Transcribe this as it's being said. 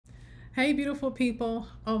Hey, beautiful people.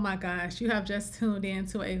 Oh my gosh, you have just tuned in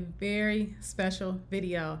to a very special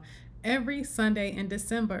video. Every Sunday in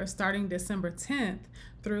December, starting December 10th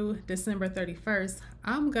through December 31st,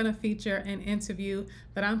 I'm going to feature an interview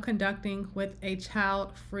that I'm conducting with a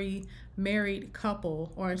child free married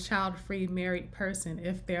couple or a child free married person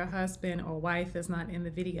if their husband or wife is not in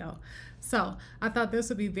the video. So I thought this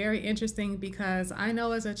would be very interesting because I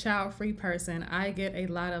know as a child free person, I get a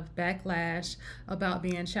lot of backlash about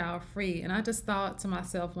being child free. And I just thought to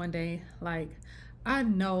myself one day, like, I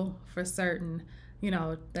know for certain,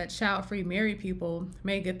 that child free married people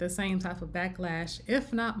may get the same type of backlash,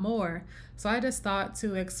 if not more. So I just thought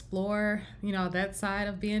to explore, that side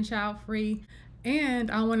of being child free.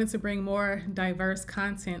 And I wanted to bring more diverse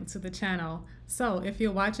content to the channel. So if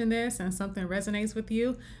you're watching this and something resonates with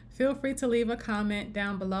you, feel free to leave a comment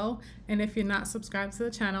down below. And if you're not subscribed to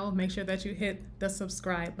the channel, make sure that you hit the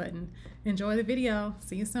subscribe button. Enjoy the video.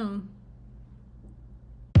 See you soon.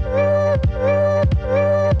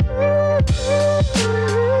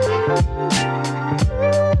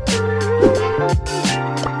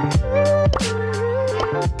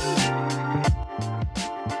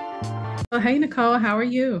 Well, hey, Nicole, how are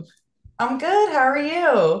you? I'm good. How are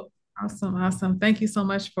you? Awesome, awesome. Thank you so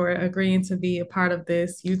much for agreeing to be a part of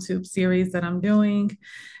this YouTube series that I'm doing.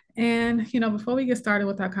 And, before we get started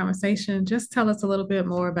with our conversation, just tell us a little bit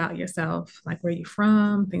more about yourself, like where you're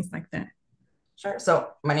from, things like that. Sure. So,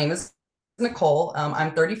 my name is Nicole.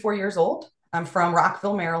 I'm 34 years old. I'm from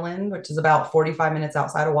Rockville, Maryland, which is about 45 minutes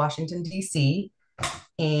outside of Washington, D.C.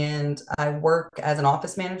 And I work as an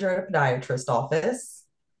office manager at a podiatrist office.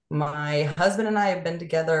 My husband and I have been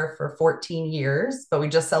together for 14 years, but we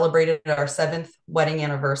just celebrated our seventh wedding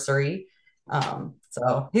anniversary.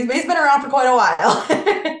 So, he's been around for quite a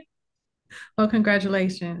while. Well,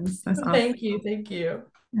 congratulations. That's awesome. Thank you. Thank you.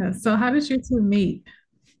 Yeah. So, how did you two meet?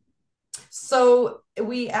 So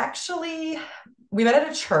we met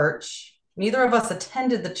at a church. Neither of us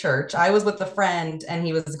attended the church. I was with a friend and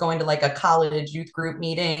he was going to like a college youth group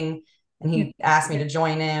meeting and Yeah. he asked me to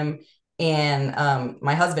join him. And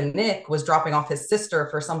my husband, Nick, was dropping off his sister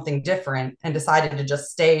for something different and decided to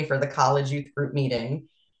just stay for the college youth group meeting.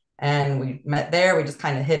 And we met there. We just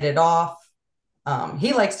kind of hit it off.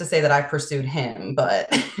 He likes to say that I pursued him,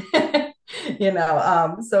 but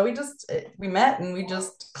so we met and we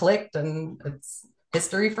just clicked, and it's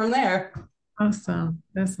history from there. Awesome.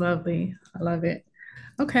 That's lovely. I love it.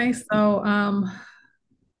 Okay. So,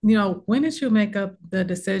 when did you make up the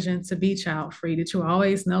decision to be child free? Did you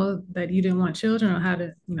always know that you didn't want children, or how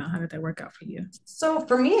did that work out for you? So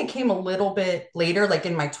for me, it came a little bit later, like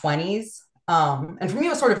in my 20s. And for me, it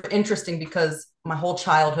was sort of interesting because my whole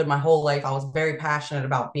childhood, my whole life, I was very passionate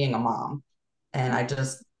about being a mom. And I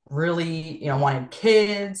just really, wanted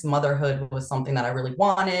kids. Motherhood was something that I really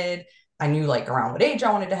wanted. I knew like around what age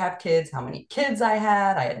I wanted to have kids, how many kids I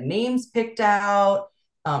had. I had names picked out.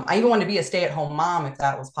 I even wanted to be a stay-at-home mom if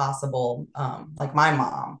that was possible, like my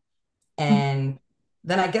mom. And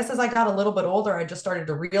then I guess as I got a little bit older, I just started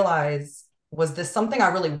to realize, was this something I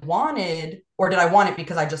really wanted, or did I want it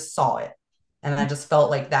because I just saw it? And I just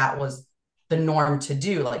felt like that was the norm to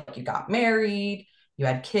do. Like you got married, you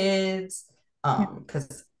had kids, Yeah.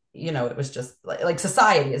 because it was just like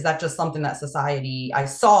society. Is that just something that society I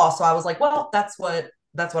saw? So I was like, well, that's what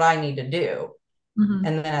I need to do. Mhm.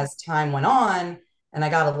 And then as time went on and I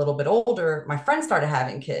got a little bit older, my friends started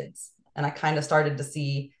having kids. And I kind of started to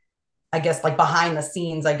see, I guess, like behind the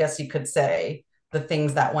scenes, I guess you could say, the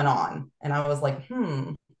things that went on. And I was like,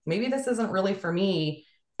 maybe this isn't really for me.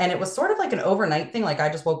 And it was sort of like an overnight thing. Like I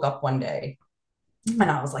just woke up one day and Mhm.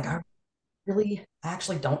 I was like, I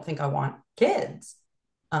actually don't think I want kids.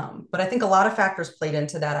 But I think a lot of factors played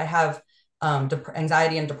into that. I have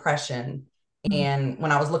anxiety and depression. Mhm. And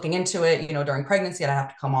when I was looking into it, during pregnancy, I'd have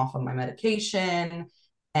to come off of my medication.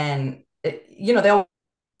 And, they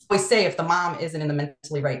always say if the mom isn't in the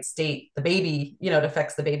mentally right state, the baby, it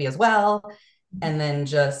affects the baby as well. And then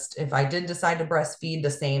just if I did decide to breastfeed, the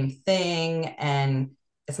same thing. And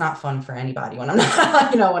it's not fun for anybody when I'm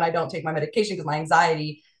not, when I don't take my medication because my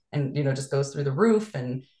anxiety and, just goes through the roof.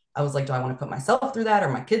 And I was like, do I want to put myself through that or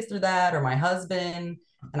my kids through that or my husband?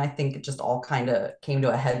 And I think it just all kind of came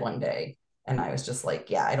to a head one day. And I was just like,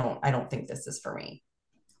 yeah, I don't think this is for me.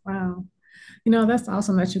 Wow. That's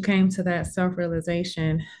awesome that you came to that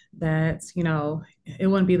self-realization that, it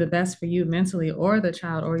wouldn't be the best for you mentally or the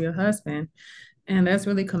child or your husband. And that's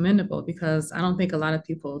really commendable because I don't think a lot of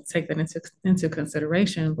people take that into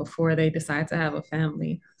consideration before they decide to have a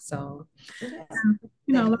family. So, Yeah. a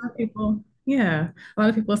Thank lot of people, yeah, a lot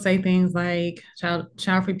of people say things like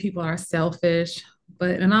child free people are selfish,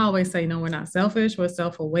 But, and I always say, no, we're not selfish, we're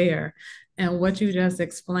self-aware. And what you just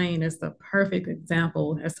explained is the perfect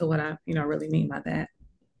example as to what I, really mean by that.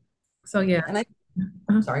 So yeah. And I,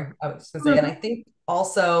 Uh, sorry, I was going to say, and I think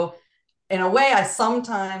also in a way, I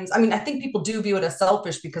think people do view it as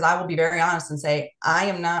selfish because I will be very honest and say, I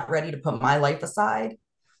am not ready to put my life aside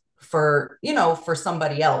for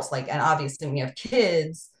somebody else. Like, and obviously when you have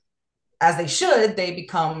kids, as they should, they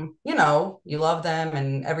become, you love them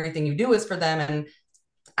and everything you do is for them. And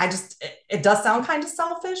it does sound kind of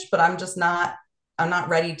selfish, but I'm not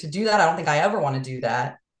ready to do that. I don't think I ever want to do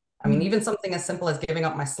that. I mean, even something as simple as giving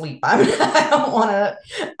up my sleep. I don't want to,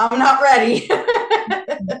 I'm not ready.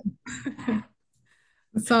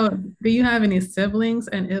 So, do you have any siblings?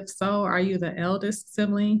 And if so, are you the eldest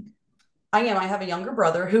sibling? I am. I have a younger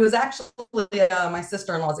brother who is actually my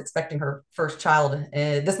sister-in-law is expecting her first child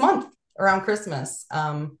this month around Christmas.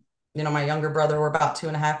 My younger brother, we're about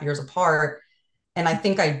 2.5 years apart. And I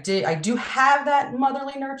think I do have that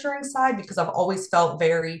motherly nurturing side because I've always felt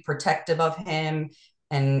very protective of him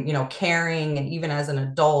and, caring. And even as an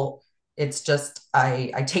adult, it's just,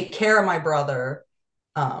 I take care of my brother.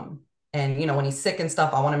 And, when he's sick and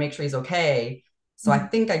stuff, I want to make sure he's okay. So I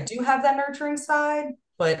think I do have that nurturing side,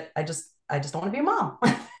 but I just don't want to be a mom.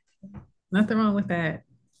 Nothing wrong with that.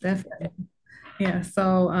 Definitely. Yeah.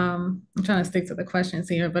 So, I'm trying to stick to the questions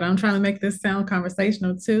here, but I'm trying to make this sound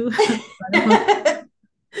conversational too.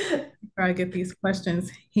 Try to get these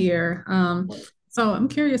questions here. So I'm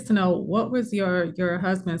curious to know, what was your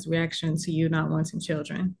husband's reaction to you not wanting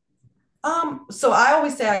children? So I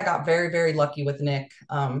always say I got very, very lucky with Nick.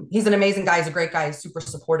 He's an amazing guy. He's a great guy. He's super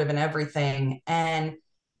supportive and everything. And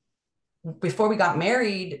before we got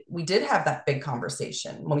married, we did have that big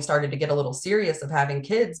conversation when we started to get a little serious of having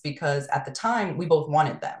kids because at the time we both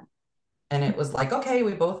wanted them. And it was like, okay,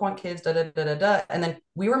 we both want kids, da da da da da. And then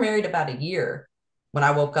we were married about a year when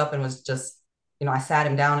I woke up and was just, I sat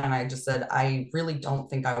him down and I just said, I really don't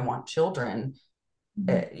think I want children.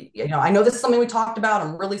 I know this is something we talked about.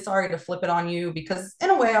 I'm really sorry to flip it on you because in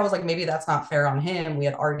a way I was like, maybe that's not fair on him. We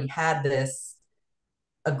had already had this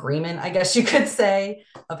agreement, I guess you could say,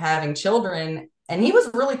 of having children. And he was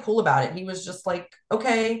really cool about it. He was just like,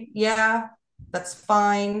 okay, yeah, that's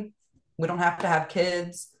fine. We don't have to have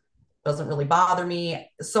kids. Doesn't really bother me.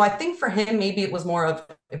 So I think for him, maybe it was more of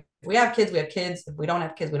if we have kids, we have kids. If we don't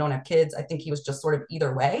have kids, we don't have kids. I think he was just sort of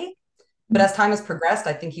either way. But as time has progressed,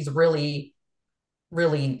 I think he's really,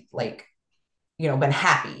 really like, been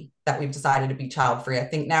happy that we've decided to be child free. I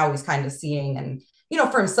think now he's kind of seeing and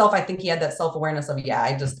for himself, I think he had that self-awareness of, yeah,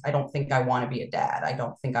 I don't think I want to be a dad. I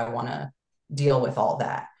don't think I want to deal with all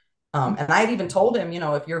that. And I had even told him,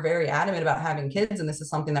 if you're very adamant about having kids and this is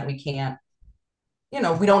something that we can't,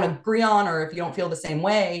 we don't agree on, or if you don't feel the same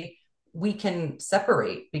way, we can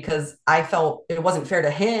separate because I felt it wasn't fair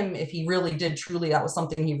to him if he really did truly, that was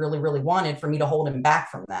something he really, really wanted for me to hold him back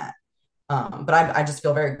from that. But I just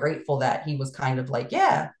feel very grateful that he was kind of like,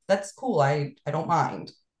 yeah, that's cool. I don't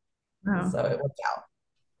mind. Wow, So it worked out.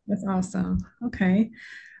 that's awesome. Okay.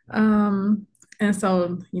 Um, and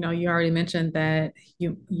so, you already mentioned that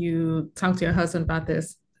you talked to your husband about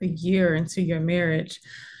this a year into your marriage.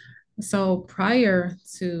 So prior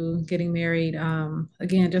to getting married,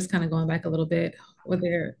 again, just kind of going back a little bit, were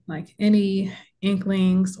there like any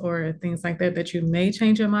inklings or things like that that you may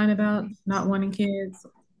change your mind about not wanting kids?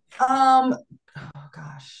 Um, oh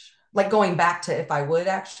gosh, like going back to if I would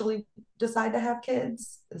actually decide to have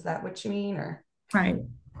kids, is that what you mean? Or Right.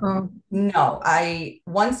 Oh, no,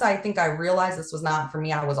 once I think I realized this was not for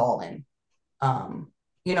me, I was all in. Um,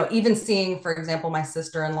 even seeing, for example, my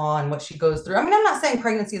sister-in-law and what she goes through. I mean, I'm not saying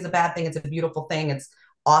pregnancy is a bad thing, it's a beautiful thing. It's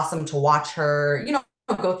awesome to watch her,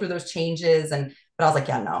 go through those changes. But I was like,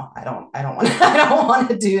 yeah, no, I don't want I don't want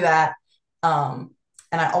to do that. And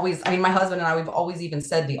my husband and I, we've always even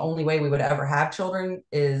said the only way we would ever have children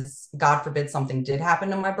is, God forbid, something did happen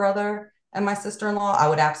to my brother and my sister-in-law. I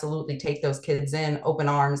would absolutely take those kids in, open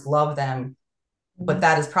arms, love them. But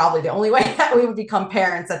that is probably the only way that we would become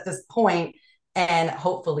parents at this point. And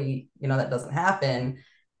hopefully, that doesn't happen.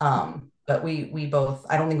 But we both,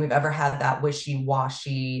 I don't think we've ever had that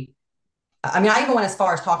wishy-washy. I mean, I even went as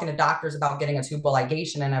far as talking to doctors about getting a tubal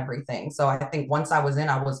ligation and everything. So I think once I was in,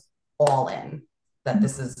 I was all in that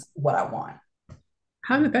this is what I want.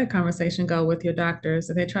 how did that conversation go with your doctors?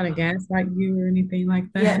 Did they try to gaslight you or anything like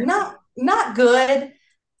Yeah, that? not good.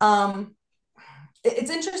 Um,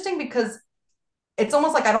 it's interesting because it's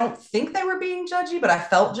almost like I don't think they were being judgy, but I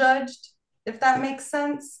felt judged, if that makes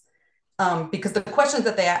sense. Because the questions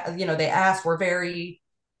that they asked were very,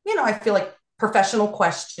 I feel like professional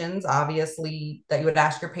questions, obviously, that you would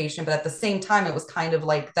ask your patient, but at the same time, it was kind of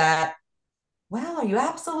like that well, are you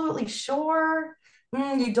absolutely sure?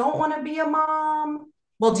 You don't want to be a mom?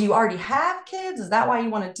 Well, do you already have kids? Is that why you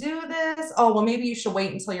want to do this? Oh, well, maybe you should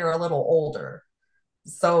wait until you're a little older.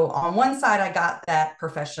 So on one side, I got that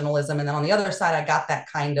professionalism. And then on the other side, I got that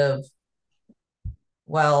kind of,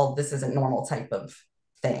 well, this isn't normal type of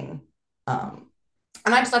thing. Um,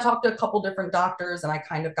 and I talked to a couple different doctors and I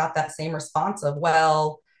kind of got that same response of,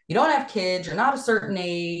 well, you don't have kids, you're not a certain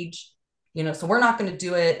age, so we're not going to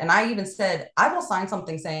do it. And I even said, I will sign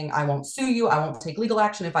something saying I won't sue you, I won't take legal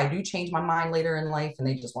action if I do change my mind later in life. And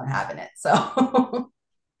they just weren't having it. So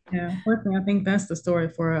Yeah, unfortunately, I think that's the story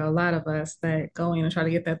for a lot of us that go in and try to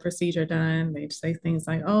get that procedure done. They say things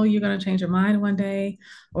like, "Oh, you're going to change your mind one day,"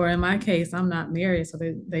 or in my case, I'm not married, so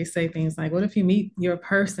they say things like, "What if you meet your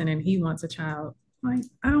person and he wants a child?" Like,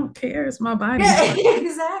 I don't care. It's my body. yeah,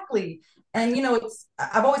 exactly. And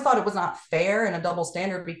I've always thought it was not fair and a double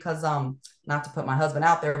standard because not to put my husband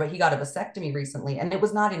out there, but he got a vasectomy recently and it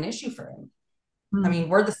was not an issue for him. I Mm, mean,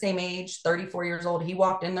 we're the same age, 34 years old. He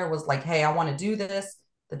walked in there, was like, hey, I want to do this.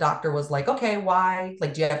 The doctor was like, okay, why?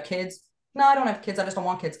 Like, do you have kids? No, I don't have kids. I just don't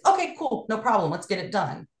want kids. Okay, cool. No problem. Let's get it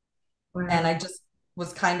done. And wow. I just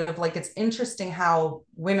was kind of like, it's interesting how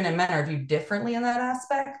women and men are viewed differently in that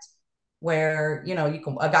aspect. Where,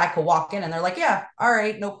 a guy could walk in and they're like, yeah, all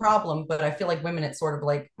right, no problem. But I feel like women, it's sort of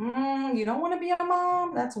like, you don't want to be a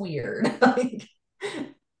mom? That's weird. Like,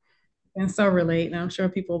 And so relate. And I'm sure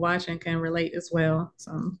people watching can relate as well.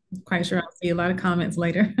 So I'm quite sure I'll see a lot of comments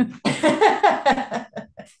later.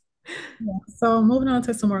 Yeah. So moving on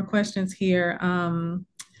to some more questions here.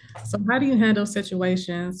 So how do you handle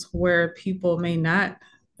situations where people may not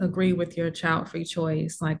agree with your child-free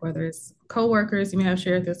choice, like whether it's coworkers you may have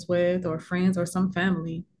shared this with, or friends, or some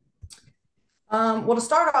family? Well, to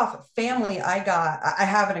start off, family, I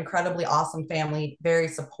have an incredibly awesome family, very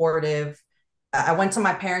supportive. I went to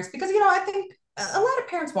my parents because, I think a lot of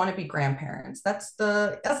parents want to be grandparents. That's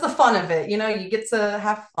the fun of it. You get to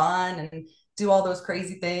have fun and do all those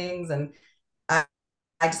crazy things. And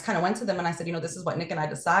I just kind of went to them and I said, this is what Nick and I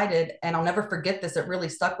decided. And I'll never forget this. It really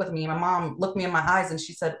stuck with me. My mom looked me in my eyes and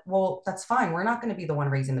she said, well, that's fine. We're not going to be the one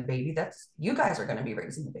raising the baby. You guys are going to be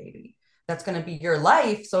raising the baby. That's going to be your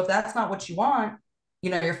life. So if that's not what you want,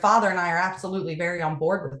 your father and I are absolutely very on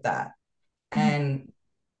board with that. And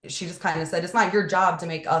she just kind of said, it's not your job to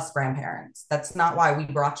make us grandparents. That's not why we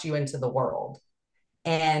brought you into the world.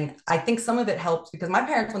 And I think some of it helped because my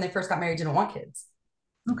parents, when they first got married, didn't want kids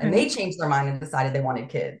and Okay. they changed their mind and decided they wanted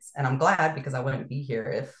kids. And I'm glad because I wouldn't be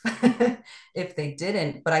here if if they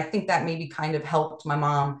didn't. But I think that maybe kind of helped my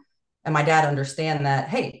mom and my dad understand that,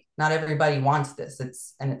 hey, not everybody wants this.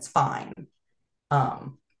 It's fine.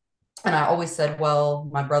 Um, and I always said, well,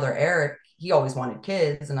 my brother Eric, he always wanted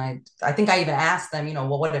kids. And I think I even asked them,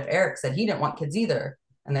 well, what if Eric said he didn't want kids either?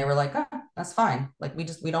 And they were like, oh, that's fine. Like we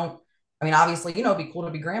don't, I mean, obviously, it'd be cool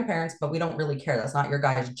to be grandparents, but we don't really care. That's not your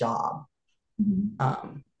guys' job.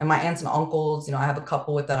 Mhm. And my aunts and uncles, I have a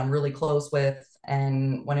couple with that I'm really close with.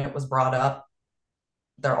 And when it was brought up,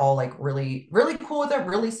 they're all like really, really cool with it,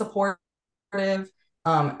 really supportive.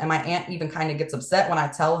 And my aunt even kind of gets upset when I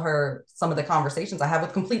tell her some of the conversations I have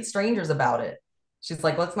with complete strangers about it. She's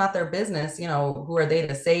like, well, it's not their business. Who are they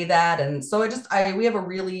to say that? And so we have a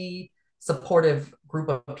really supportive group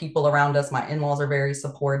of people around us. My in-laws are very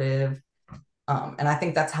supportive. And I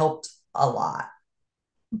think that's helped a lot.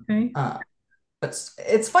 Okay. Uh, but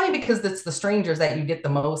it's funny because it's the strangers that you get the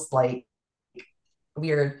most like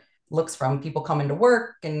weird looks from. People coming to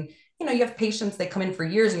work and you have patients, they come in for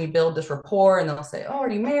years and you build this rapport and they'll say, oh, are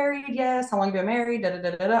you married? Yes. How long have you been married? Da, da,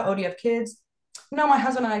 da, da, da. Oh, do you have kids? No, my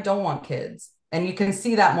husband and I don't want kids. And you can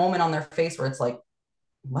see that moment on their face where it's like,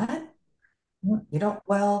 what? You don't?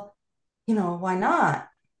 Well, why not?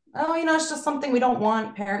 Oh, it's just something we don't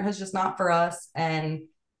want. Parenthood's just not for us. And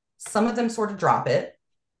some of them sort of drop it.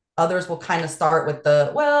 Others will kind of start with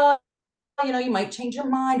well, you might change your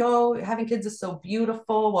mind. Oh, having kids is so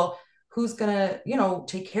beautiful. Well, who's gonna,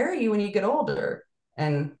 take care of you when you get older?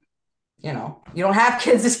 And, you don't have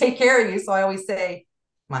kids to take care of you. So I always say,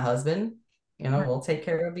 my husband, we'll take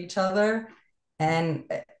care of each other. And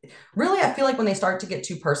really, I feel like when they start to get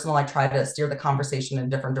too personal, I try to steer the conversation in a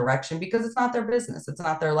different direction because it's not their business. It's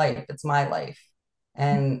not their life. It's my life.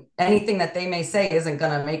 And anything that they may say isn't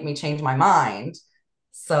going to make me change my mind.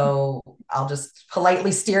 So I'll just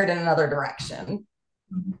politely steer it in another direction.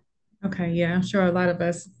 Okay, yeah, I'm sure a lot of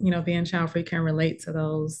us, being child free can relate to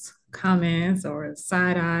those comments or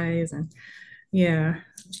side eyes. And yeah,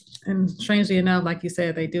 and strangely enough, like you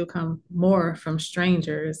said, they do come more from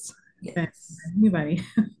strangers than Yes. anybody.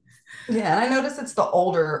 Yeah. And I notice it's the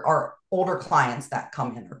older clients that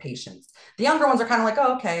come in or patients. The younger ones are kind of like,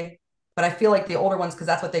 oh, okay. But I feel like the older ones, because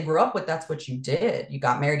that's what they grew up with, that's what you did. You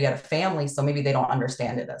got married, you had a family, so maybe they don't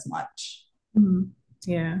understand it as much. Mhm.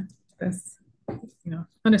 Yeah, that's,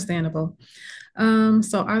 understandable.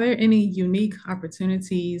 So are there any unique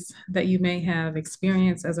opportunities that you may have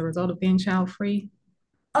experienced as a result of being child free?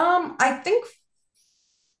 I think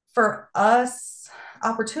for us,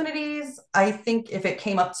 opportunities, I think if it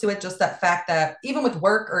came up to it, just that fact that even with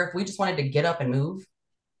work or if we just wanted to get up and move,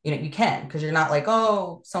 you can because you're not like,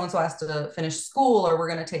 oh, so and so has to finish school or we're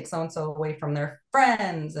going to take so and so away from their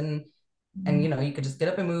friends and Mhm. you could just get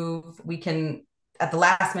up and move. We can at the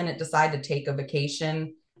last minute decide to take a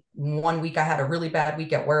vacation. One week I had a really bad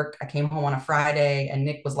week at work. I came home on a Friday and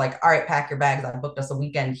Nick was like, all right, pack your bags. I booked us a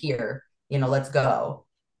weekend here. Let's go.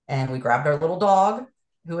 And we grabbed our little dog,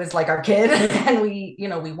 who is like our kid, and we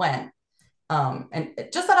went. And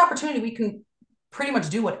just that opportunity, we can pretty much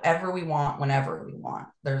do whatever we want whenever we want.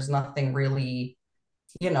 There's nothing really,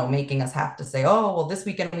 making us have to say, oh, well, this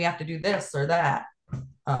weekend we have to do this or that.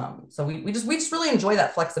 So we just really enjoy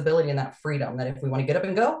that flexibility and that freedom that if we want to get up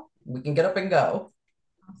and go, we can get up and go.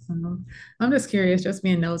 Awesome. I'm just curious, just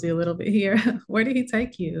being nosy a little bit here. Where did he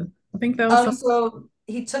take you? I think that was so. So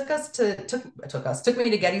he took me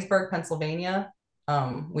to Gettysburg, Pennsylvania.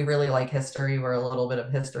 We really like history. We're a little bit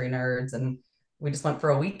of history nerds, and we just went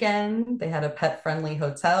for a weekend. They had a pet-friendly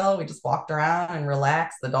hotel. We just walked around and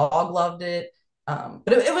relaxed. The dog loved it.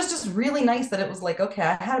 But it was just really nice that it was like, okay,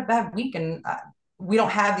 I had a bad week, and we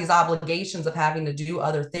don't have these obligations of having to do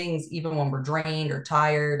other things, even when we're drained or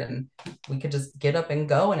tired, and we could just get up and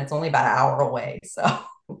go, and it's only about an hour away. So.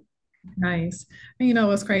 Nice. And you know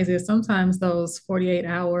what's crazy is sometimes those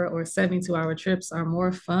 48-hour or 72-hour trips are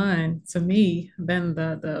more fun to me than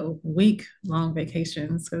the week long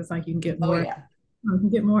vacations because like Oh yeah. you can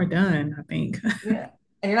get more done, I think. Yeah.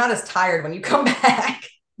 And you're not as tired when you come back.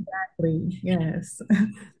 Yes.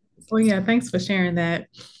 Well, yeah, thanks for sharing that.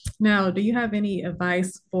 Now, do you have any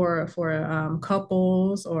advice for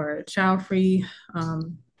couples or child-free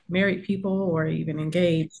married people or even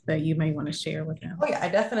engaged that you may want to share with them? Oh yeah, I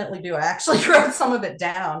definitely do. I actually wrote some of it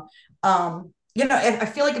down. I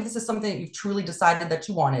feel like if this is something that you've truly decided that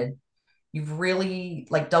you wanted, you've really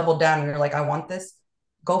like doubled down and you're like, I want this,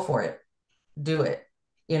 go for it. Do it.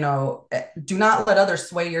 Do not let others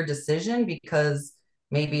sway your decision because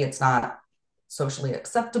maybe it's not socially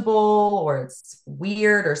acceptable or it's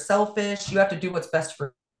weird or selfish. You have to do what's best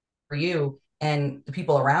for you and the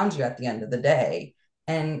people around you at the end of the day.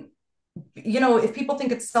 And if people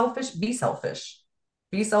think it's selfish, be selfish.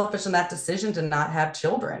 Be selfish in that decision to not have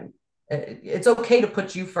children. It's okay to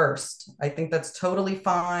put you first. I think that's totally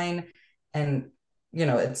fine. And,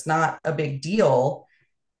 it's not a big deal,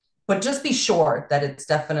 but just be sure that it's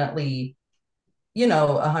definitely,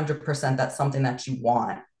 100% that's something that you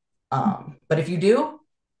want. But if you do,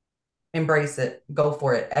 embrace it, go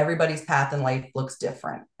for it. Everybody's path in life looks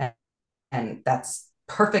different. And that's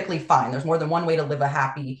perfectly fine. There's more than one way to live a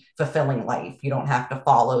happy, fulfilling life. You don't have to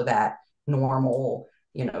follow that normal,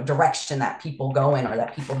 direction that people go in or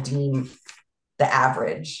that people deem the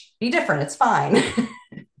average. Be different. It's fine.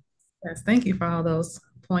 Yes, thank you for all those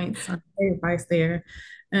points. Great advice there.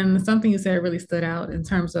 And something you said really stood out in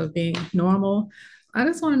terms of being normal. I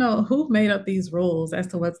just want to know who made up these rules as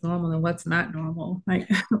to what's normal and what's not normal. Like,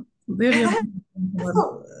 live your life.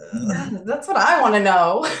 That's what I want to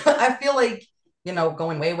know. I feel like,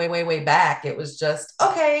 going way, way, way, way back, it was just,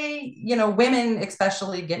 okay, women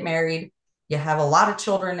especially get married, you have a lot of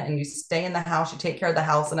children and you stay in the house, you take care of the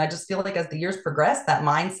house. And I just feel like as the years progressed, that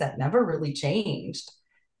mindset never really changed.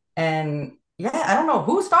 And yeah, I don't know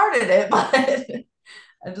who started it, but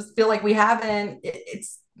I just feel like we haven't,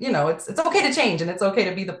 it's okay to change and it's okay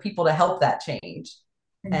to be the people to help that change.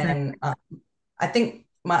 Exactly. And I think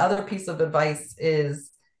my other piece of advice is,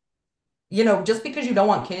 just because you don't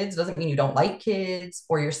want kids doesn't mean you don't like kids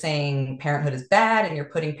or you're saying parenthood is bad and you're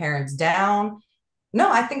putting parents down. No,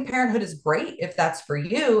 I think parenthood is great if that's for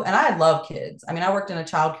you. And I love kids. I mean, I worked in a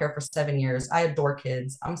childcare for 7 years. I adore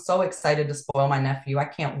kids. I'm so excited to spoil my nephew. I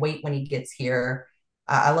can't wait when he gets here.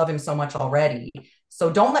 I love him so much already. So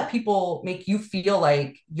don't let people make you feel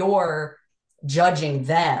like you're judging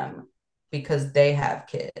them because they have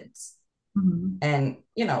kids. Mhm. And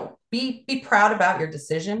be proud about your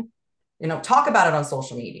decision. Talk about it on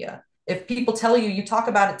social media. If people tell you you talk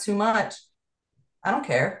about it too much, I don't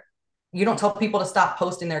care. You don't tell people to stop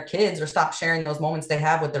posting their kids or stop sharing those moments they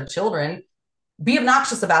have with their children. Be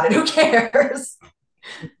obnoxious about it. Who cares?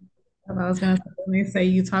 I was gonna say, when they say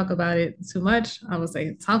you talk about it too much, I would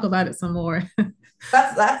say talk about it some more.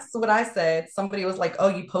 That's what I said. Somebody was like, "Oh,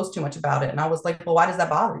 you post too much about it," and I was like, "Well, why does that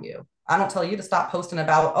bother you? I don't tell you to stop posting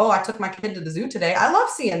about, oh, I took my kid to the zoo today. I love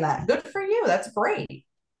seeing that. Good for you. That's great.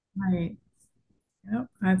 Right. Yep.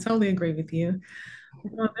 I totally agree with you.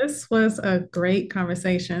 Well, this was a great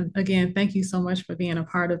conversation. Again, thank you so much for being a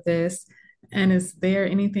part of this. And is there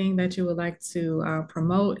anything that you would like to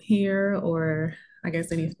promote here, or I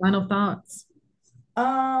guess any final thoughts?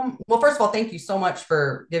 Well, first of all, thank you so much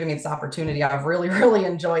for giving me this opportunity. I've really, really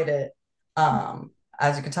enjoyed it.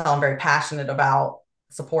 As you can tell, I'm very passionate about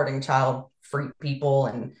supporting child-free people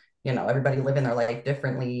and, everybody living their life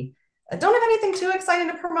differently. I don't have anything too exciting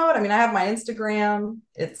to promote. I mean, I have my Instagram.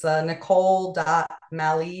 It's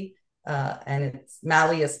Nicole.Malih, and it's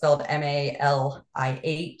Malih is spelled Malih.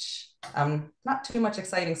 Not too much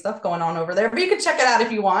exciting stuff going on over there, but you can check it out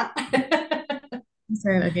if you want. You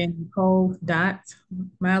said again, Nicole dot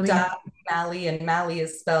Malih. Dot Malih, and Malih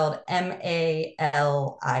is spelled Malih.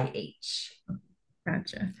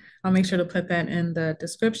 Gotcha. I'll make sure to put that in the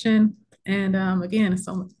description. And again,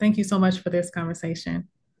 so thank you so much for this conversation.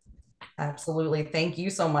 Absolutely. Thank you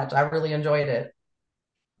so much. I really enjoyed it.